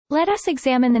Let us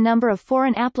examine the number of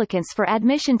foreign applicants for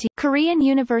admission to Korean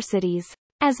universities.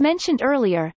 As mentioned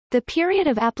earlier, the period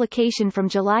of application from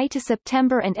July to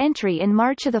September and entry in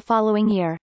March of the following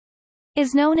year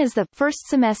is known as the first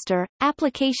semester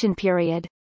application period.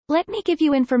 Let me give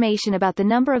you information about the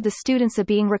number of the students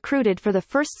being recruited for the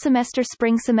first semester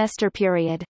spring semester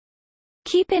period.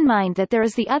 Keep in mind that there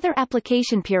is the other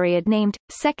application period named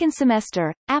second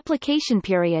semester application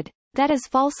period, that is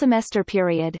fall semester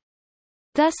period.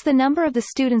 Thus the number of the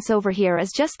students over here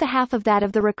is just the half of that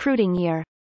of the recruiting year.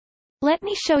 Let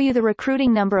me show you the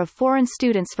recruiting number of foreign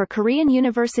students for Korean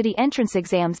university entrance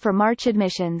exams for March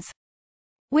admissions,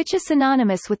 which is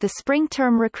synonymous with the spring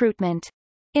term recruitment.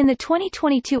 In the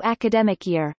 2022 academic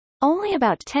year, only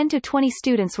about 10 to 20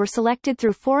 students were selected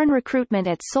through foreign recruitment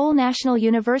at Seoul National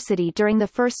University during the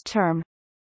first term.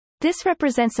 This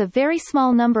represents a very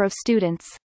small number of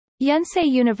students. Yonsei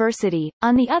University,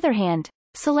 on the other hand,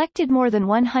 selected more than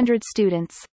 100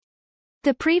 students.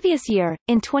 The previous year,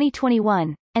 in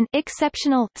 2021, an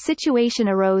exceptional situation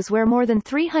arose where more than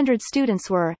 300 students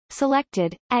were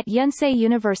selected at Yonsei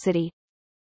University.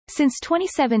 Since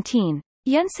 2017,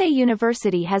 Yonsei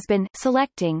University has been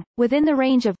selecting within the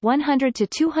range of 100 to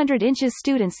 200 inches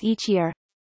students each year.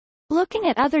 Looking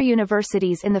at other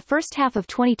universities in the first half of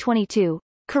 2022,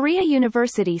 Korea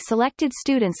University selected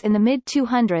students in the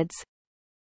mid-200s.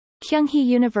 Kyunghee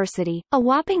University, a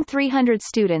whopping 300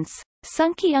 students.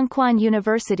 Sungkyunkwan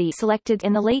University selected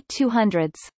in the late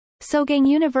 200s. Sogang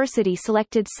University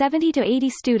selected 70 to 80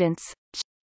 students.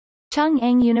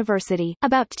 Chungeng University,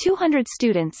 about 200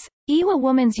 students. Ewha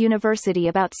Women's University,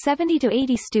 about 70 to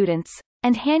 80 students.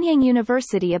 And Hanyang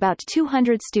University, about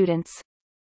 200 students.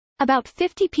 About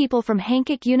 50 people from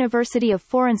Hankook University of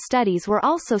Foreign Studies were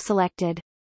also selected.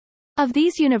 Of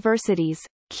these universities,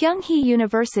 Kyunghee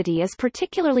University is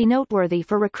particularly noteworthy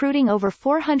for recruiting over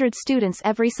 400 students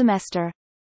every semester.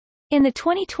 In the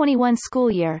 2021 school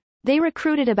year, they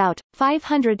recruited about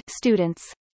 500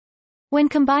 students. When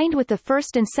combined with the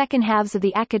first and second halves of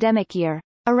the academic year,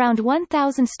 around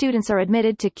 1,000 students are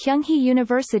admitted to Kyunghee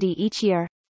University each year.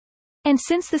 And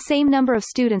since the same number of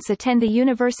students attend the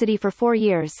university for 4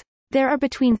 years, there are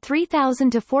between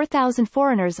 3,000 to 4,000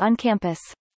 foreigners on campus.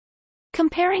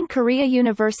 Comparing Korea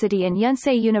University and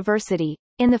Yonsei University,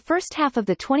 in the first half of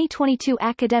the 2022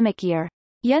 academic year,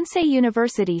 Yonsei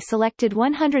University selected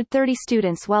 130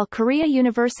 students while Korea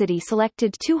University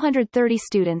selected 230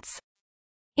 students,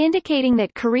 indicating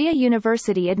that Korea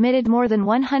University admitted more than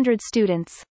 100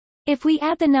 students. If we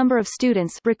add the number of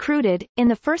students recruited in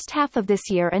the first half of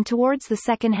this year and towards the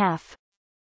second half,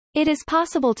 it is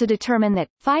possible to determine that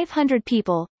 500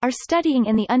 people are studying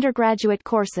in the undergraduate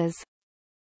courses.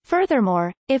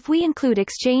 Furthermore, if we include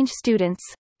exchange students,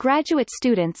 graduate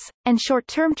students, and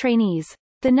short-term trainees,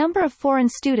 the number of foreign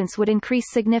students would increase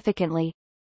significantly.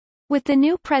 With the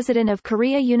new president of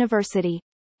Korea University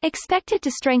expected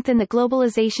to strengthen the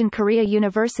globalization Korea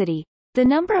University, the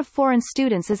number of foreign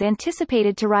students is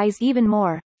anticipated to rise even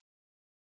more.